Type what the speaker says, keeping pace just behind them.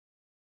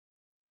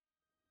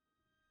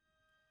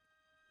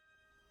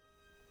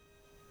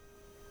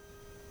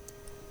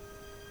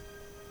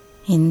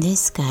In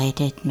this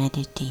guided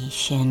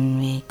meditation,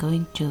 we're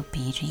going to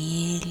be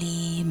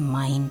really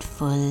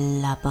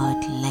mindful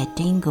about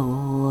letting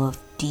go of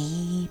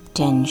deep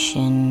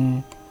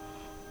tension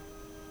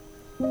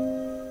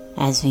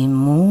as we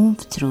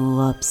move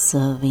through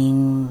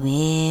observing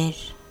where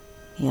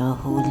you're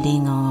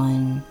holding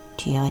on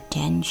to your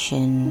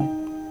tension.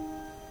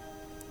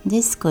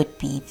 This could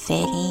be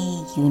very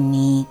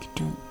unique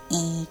to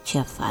each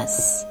of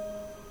us.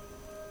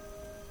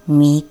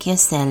 Make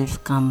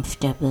yourself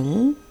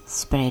comfortable.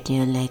 Spread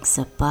your legs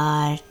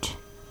apart,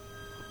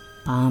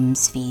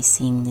 palms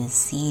facing the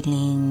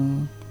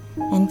ceiling,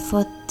 and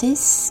for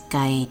this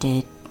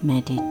guided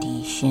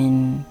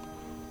meditation,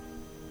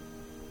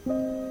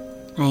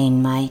 I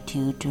invite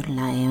you to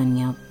lie on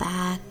your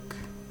back.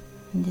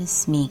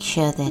 Just make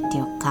sure that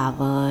you're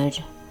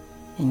covered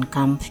and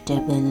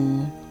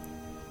comfortable.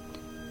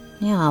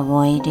 You're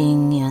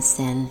avoiding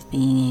yourself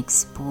being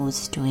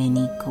exposed to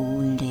any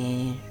cold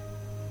air.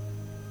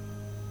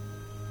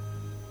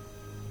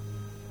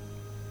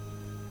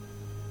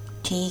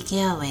 Take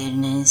your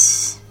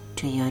awareness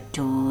to your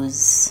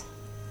toes.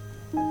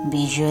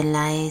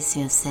 Visualize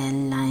yourself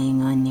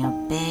lying on your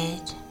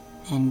bed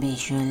and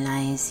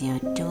visualize your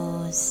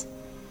toes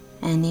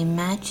and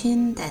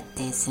imagine that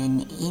there's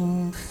an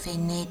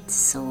infinite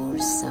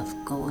source of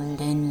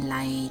golden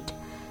light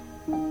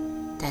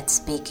that's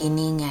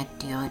beginning at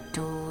your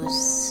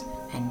toes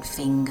and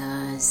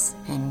fingers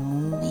and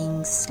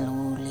moving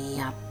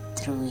slowly up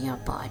through your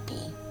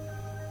body.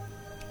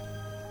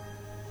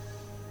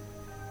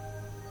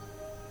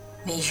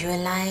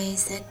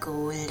 Visualize a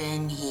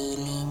golden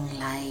healing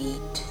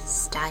light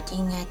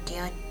starting at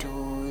your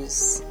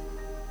toes,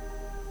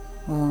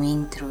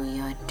 moving through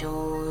your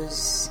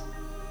toes,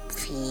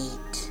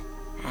 feet,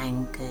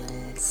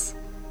 ankles.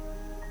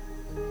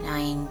 Now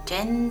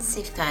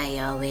intensify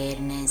your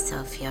awareness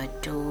of your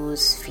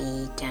toes,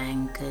 feet,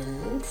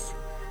 ankles.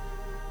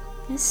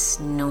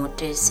 Just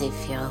notice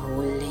if you're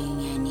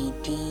holding any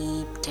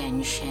deep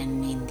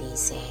tension in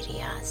these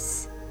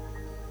areas.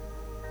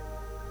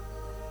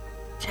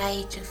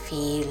 Try to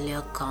feel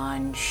you're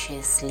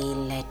consciously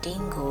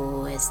letting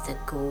go as the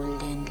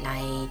golden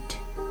light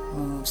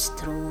moves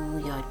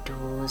through your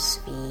toes,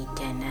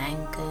 feet and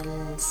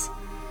ankles,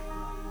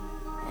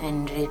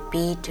 and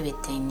repeat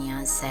within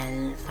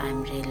yourself,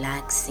 I'm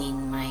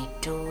relaxing my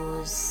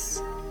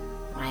toes,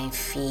 my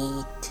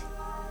feet,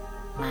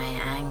 my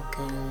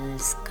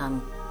ankles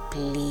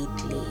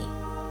completely.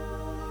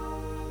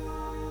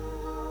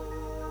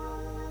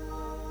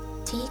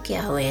 Take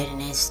your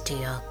awareness to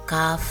your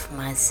calf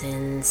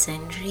muscles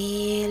and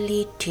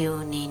really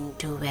tune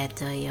into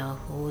whether you're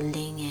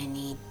holding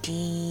any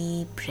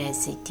deep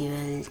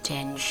residual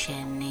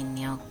tension in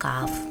your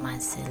calf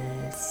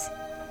muscles.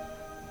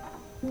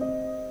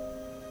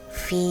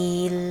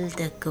 Feel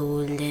the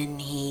golden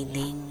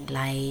healing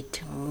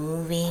light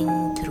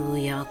moving through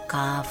your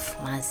calf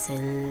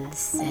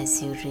muscles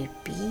as you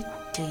repeat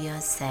to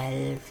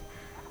yourself,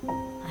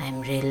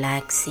 I'm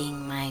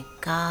relaxing my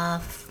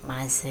calf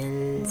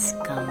muscles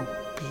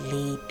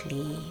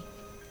completely.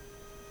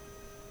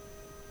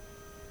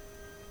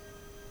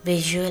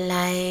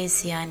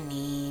 Visualize your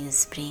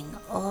knees, bring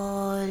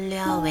all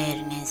your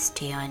awareness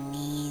to your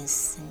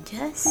knees and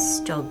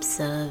just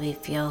observe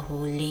if you're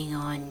holding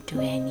on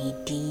to any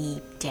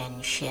deep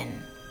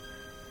tension.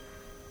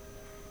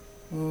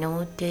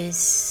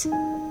 Notice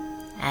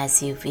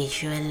as you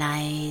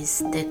visualize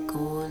the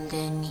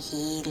golden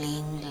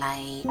healing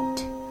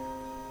light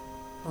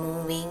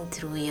moving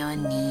through your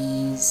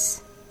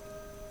knees.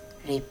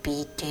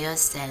 Repeat to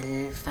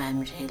yourself, I'm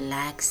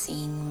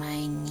relaxing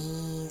my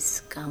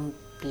knees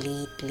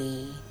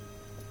completely.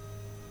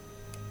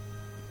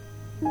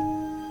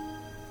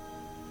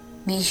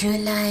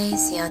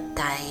 Visualize your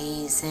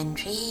thighs and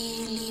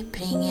really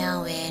bring your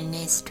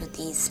awareness to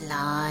these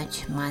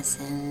large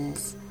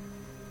muscles.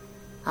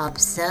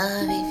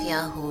 Observe if you're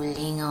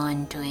holding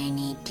on to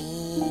any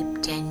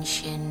deep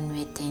tension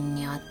within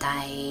your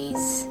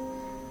thighs.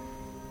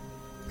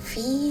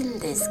 Feel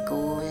this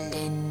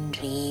golden,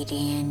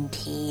 radiant,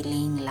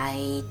 healing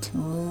light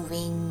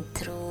moving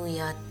through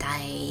your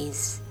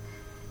thighs,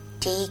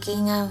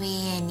 taking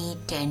away any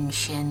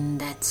tension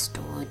that's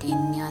stored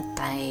in your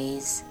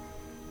thighs.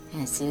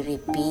 As you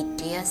repeat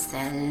to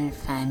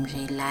yourself, I'm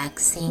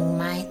relaxing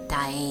my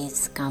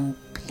thighs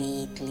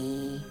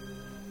completely.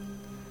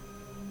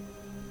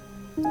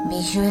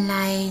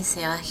 Visualize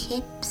your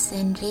hips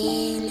and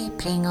really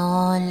bring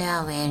all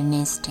your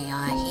awareness to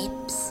your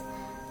hips.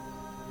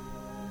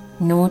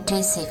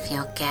 Notice if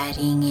you're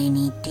carrying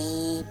any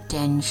deep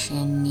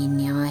tension in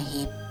your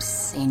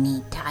hips,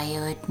 any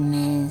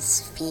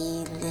tiredness.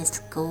 Feel this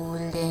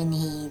golden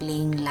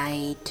healing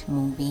light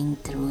moving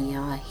through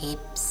your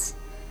hips.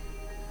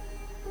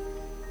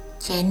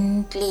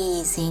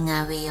 Gently easing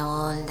away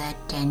all that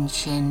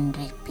tension,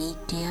 repeat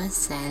to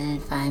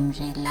yourself, I'm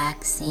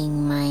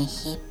relaxing my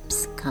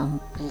hips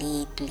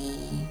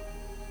completely.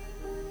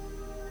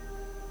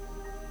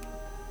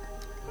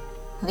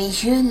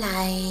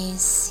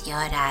 Visualize your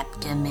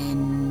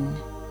abdomen.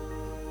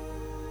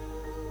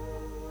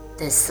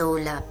 the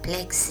solar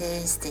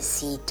plexus, the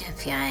seat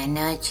of your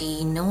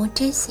energy.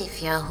 Notice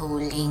if you're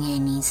holding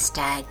any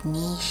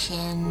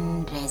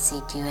stagnation,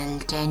 residual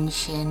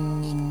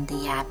tension in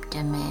the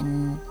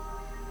abdomen.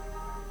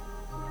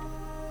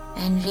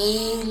 And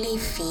really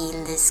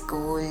feel this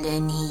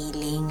golden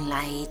healing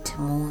light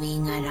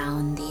moving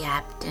around the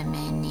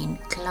abdomen in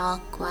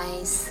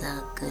clockwise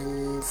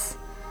circles,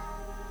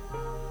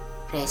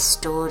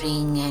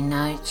 restoring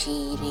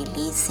energy,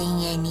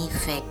 releasing any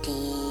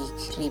fatigue.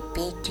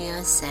 Repeat to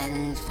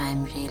yourself,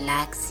 I'm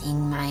relaxing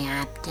my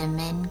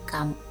abdomen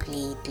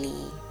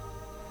completely.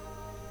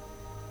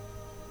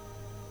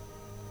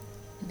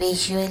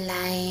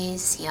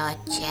 Visualize your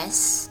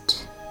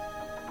chest,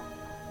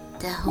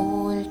 the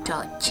whole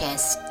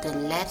chest, the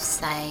left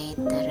side,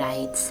 the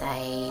right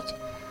side.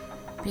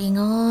 Bring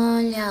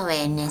all your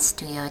awareness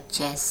to your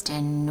chest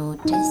and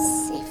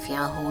notice if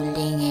you're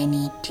holding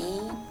any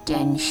deep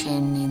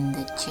tension in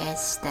the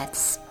chest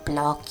that's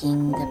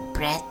blocking the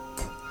breath.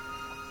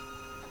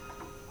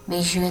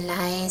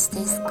 Visualize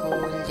this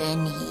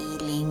golden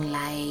healing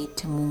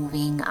light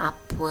moving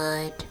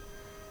upward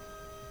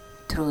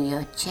through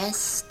your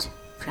chest,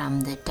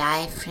 from the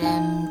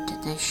diaphragm to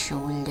the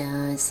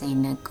shoulders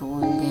in a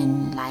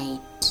golden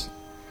light,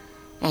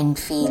 and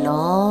feel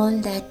all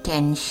that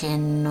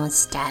tension or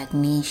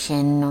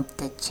stagnation of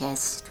the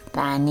chest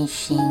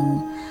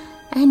vanishing,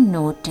 and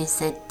notice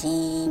a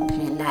deep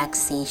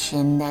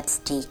relaxation that's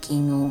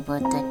taking over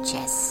the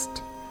chest.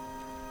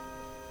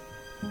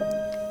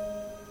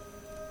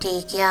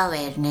 Take your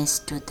awareness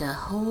to the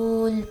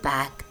whole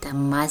back, the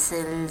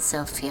muscles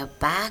of your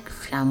back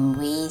from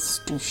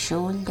waist to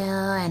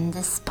shoulder, and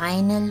the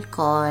spinal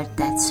cord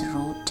that's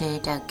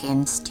rooted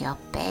against your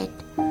bed.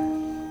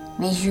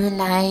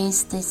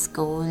 Visualize this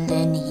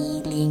golden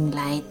healing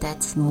light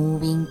that's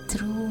moving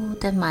through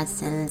the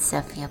muscles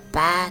of your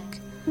back,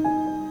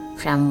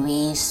 from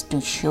waist to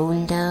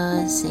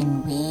shoulders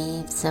in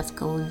waves of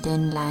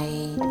golden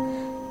light,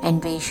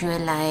 and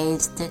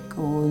visualize the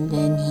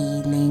golden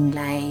healing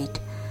light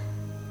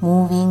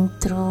moving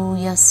through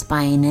your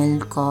spinal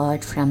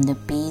cord from the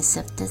base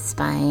of the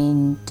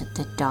spine to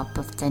the top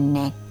of the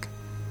neck.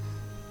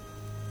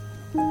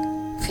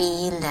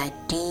 Feel that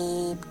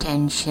deep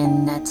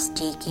tension that's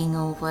taking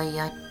over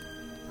your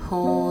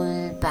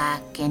whole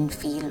back, and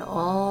feel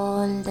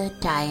all the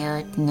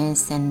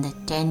tiredness and the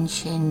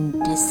tension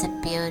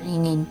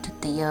disappearing into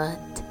the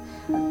earth.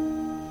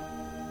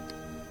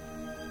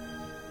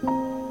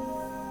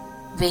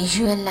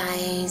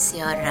 Visualize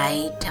your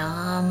right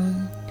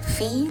arm.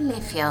 Feel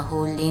if you're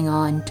holding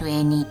on to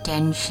any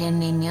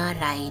tension in your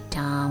right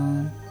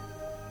arm.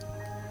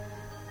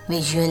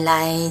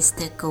 Visualize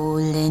the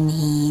golden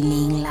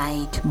healing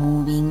light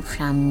moving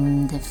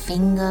from the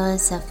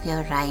fingers of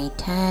your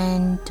right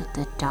hand to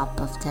the top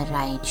of the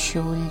right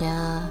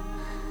shoulder.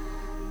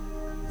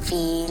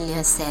 Feel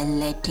yourself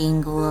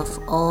letting go of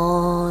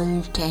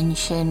all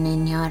tension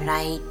in your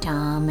right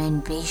arm,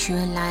 and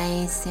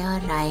visualize your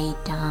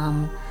right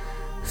arm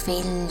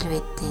filled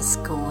with this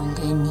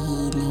golden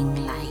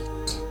healing light.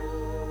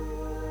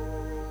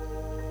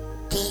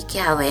 Take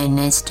your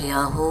awareness to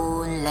your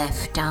whole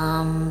left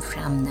arm,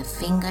 from the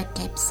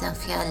fingertips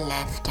of your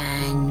left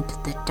hand to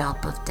the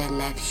top of the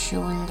left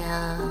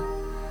shoulder.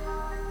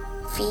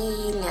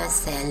 Feel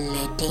yourself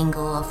letting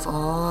go of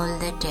all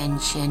the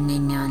tension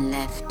in your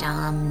left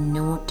arm.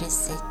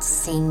 Notice it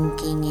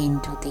sinking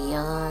into the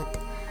earth.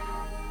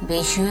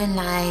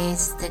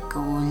 Visualize the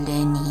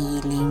golden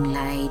healing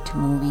light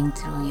moving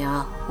through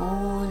your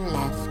whole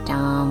left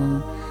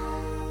arm,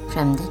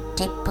 from the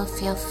tip of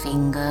your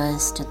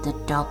fingers to the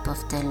top of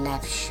the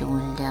left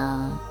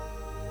shoulder.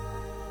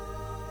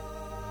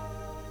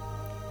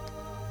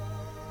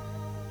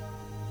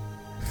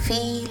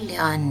 Feel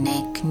your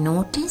neck.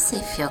 Notice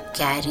if you're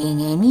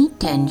carrying any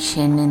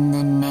tension in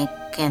the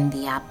neck and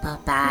the upper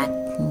back.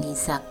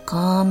 These are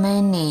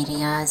common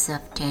areas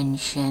of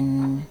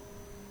tension.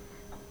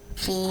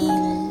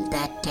 Feel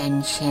that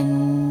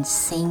tension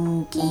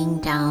sinking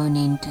down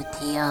into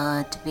the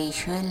earth.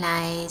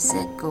 Visualize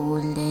a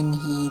golden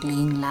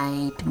healing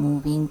light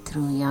moving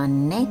through your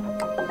neck,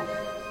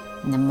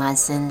 the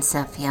muscles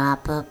of your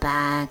upper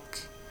back,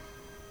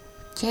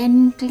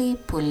 gently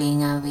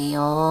pulling away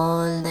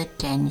all the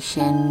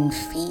tension.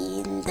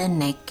 Feel the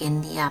neck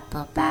and the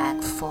upper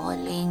back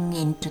falling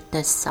into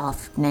the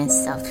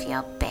softness of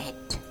your bed.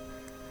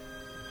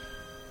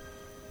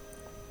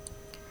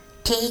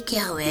 Take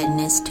your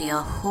awareness to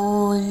your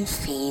whole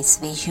face.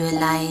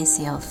 Visualize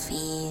your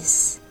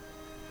face.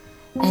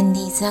 And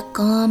these are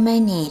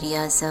common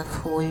areas of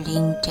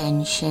holding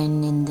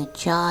tension in the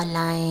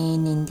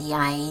jawline, in the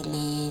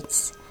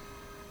eyelids.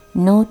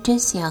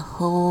 Notice your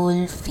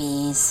whole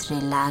face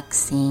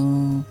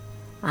relaxing.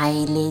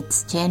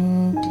 Eyelids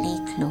gently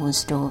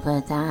closed over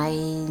the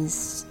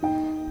eyes.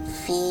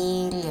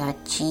 Feel your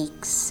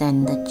cheeks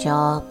and the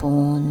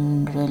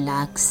jawbone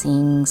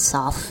relaxing,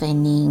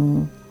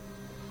 softening.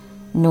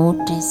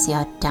 Notice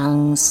your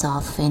tongue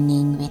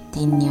softening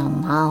within your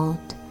mouth.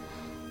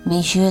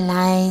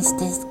 Visualize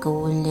this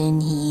golden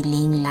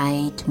healing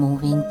light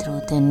moving through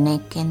the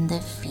neck and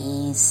the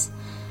face.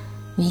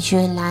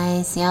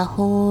 Visualize your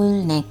whole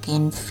neck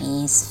and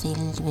face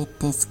filled with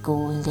this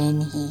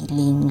golden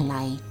healing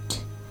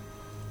light.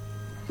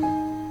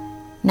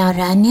 Now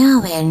run your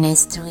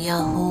awareness through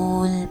your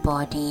whole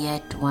body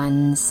at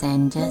once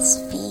and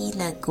just feel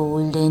a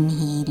golden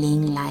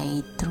healing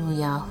light through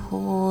your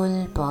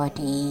whole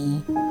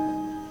body.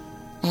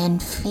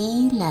 And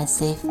feel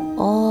as if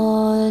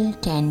all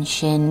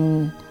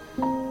tension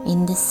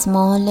in the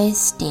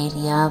smallest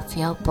area of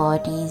your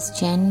body is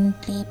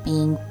gently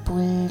being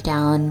pulled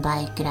down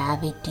by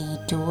gravity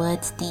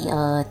towards the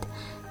earth,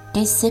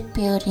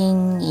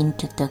 disappearing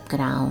into the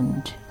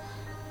ground,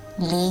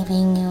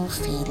 leaving you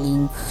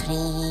feeling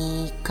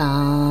free,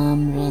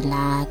 calm,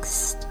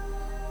 relaxed,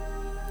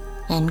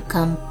 and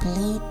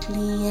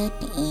completely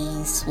at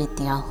ease with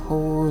your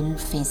whole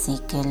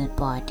physical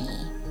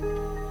body.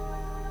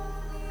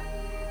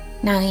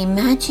 Now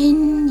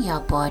imagine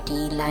your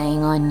body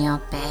lying on your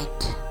bed,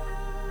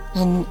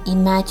 and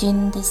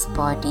imagine this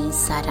body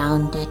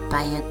surrounded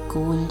by a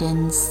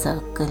golden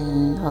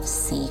circle of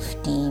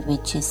safety,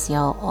 which is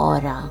your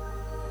aura.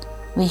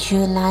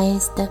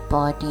 Visualize the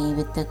body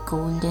with the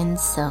golden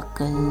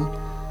circle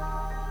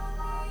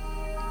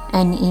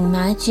and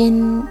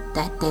imagine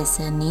that there's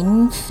an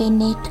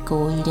infinite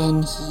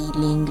golden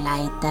healing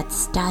light that's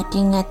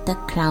starting at the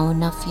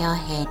crown of your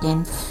head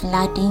and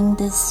flooding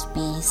the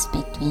space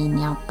between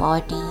your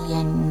body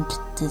and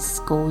this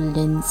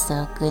golden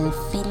circle,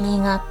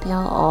 filling up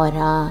your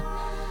aura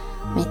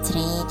with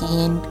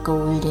radiant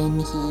golden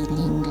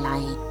healing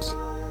light.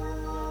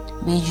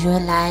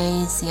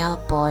 Visualize your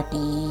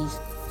body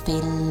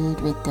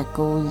filled with the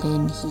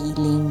golden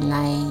healing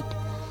light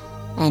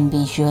and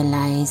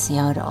visualize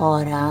your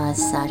aura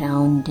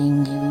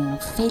surrounding you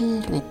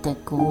filled with the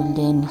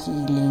golden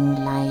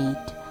healing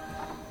light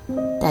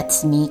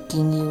that's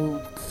making you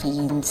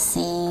feel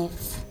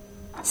safe,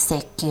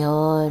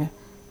 secure,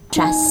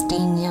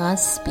 trusting your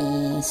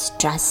space,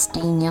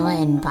 trusting your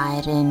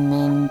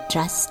environment,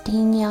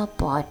 trusting your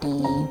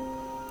body,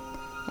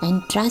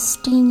 and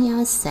trusting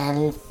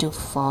yourself to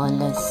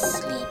fall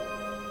asleep.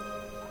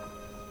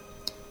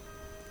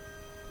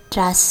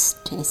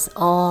 Trust is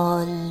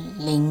all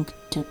linked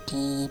to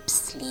deep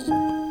sleep.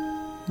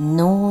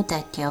 Know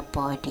that your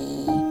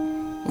body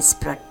is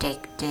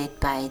protected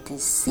by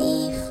this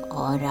safe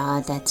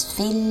aura that's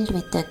filled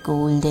with the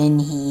golden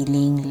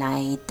healing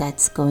light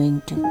that's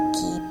going to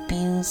keep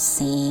you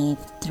safe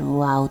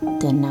throughout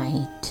the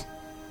night.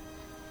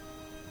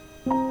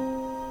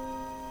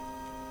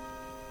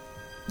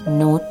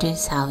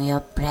 Notice how your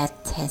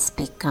breath has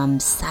become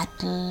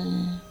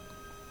subtle,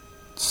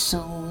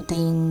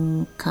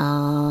 soothing,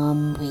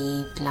 calm,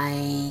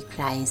 wave-like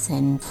rise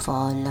and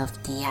fall of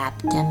the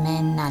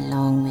abdomen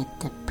along with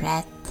the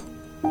breath.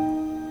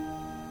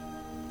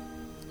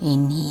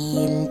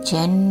 Inhale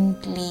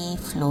gently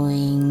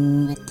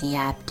flowing with the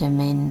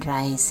abdomen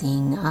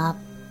rising up,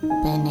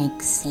 and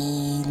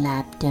exhale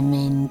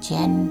abdomen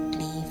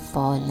gently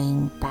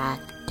falling back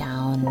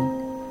down.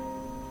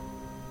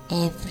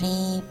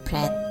 Every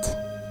breath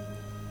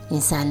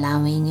is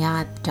allowing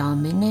your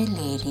abdominal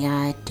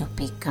area to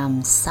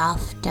become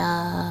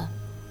softer,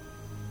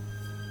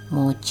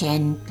 more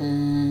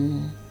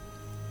gentle,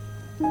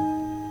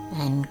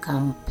 and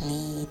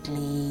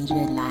completely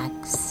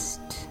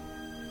relaxed.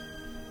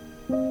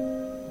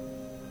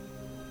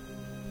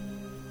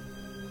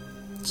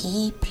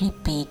 Keep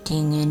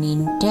repeating an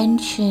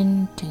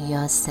intention to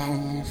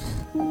yourself.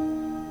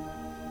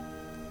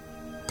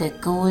 The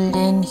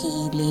golden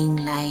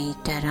healing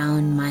light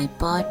around my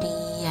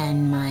body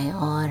and my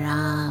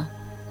aura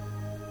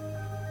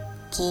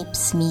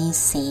keeps me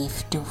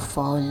safe to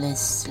fall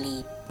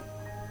asleep.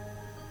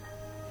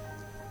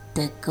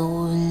 The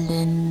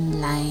golden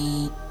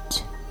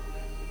light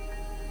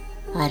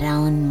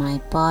around my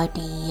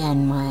body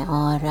and my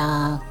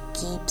aura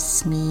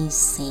keeps me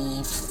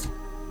safe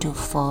to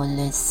fall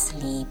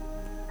asleep.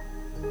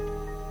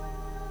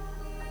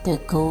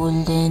 The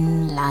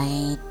golden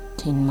light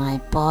in my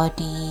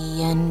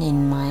body and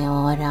in my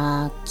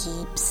aura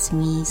keeps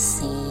me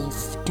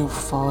safe to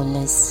fall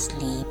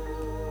asleep.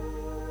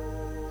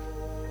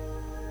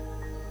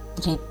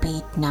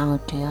 Repeat now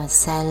to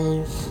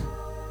yourself,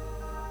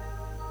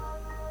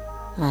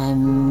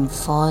 I'm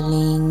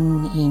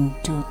falling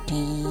into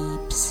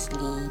deep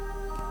sleep.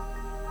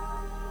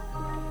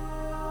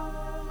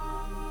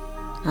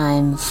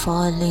 I'm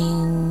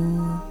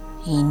falling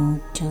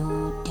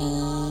into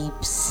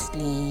deep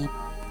sleep.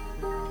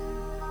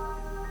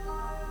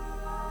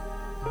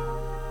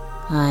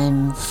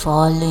 I'm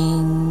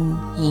falling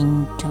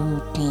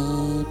into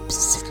deep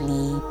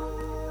sleep.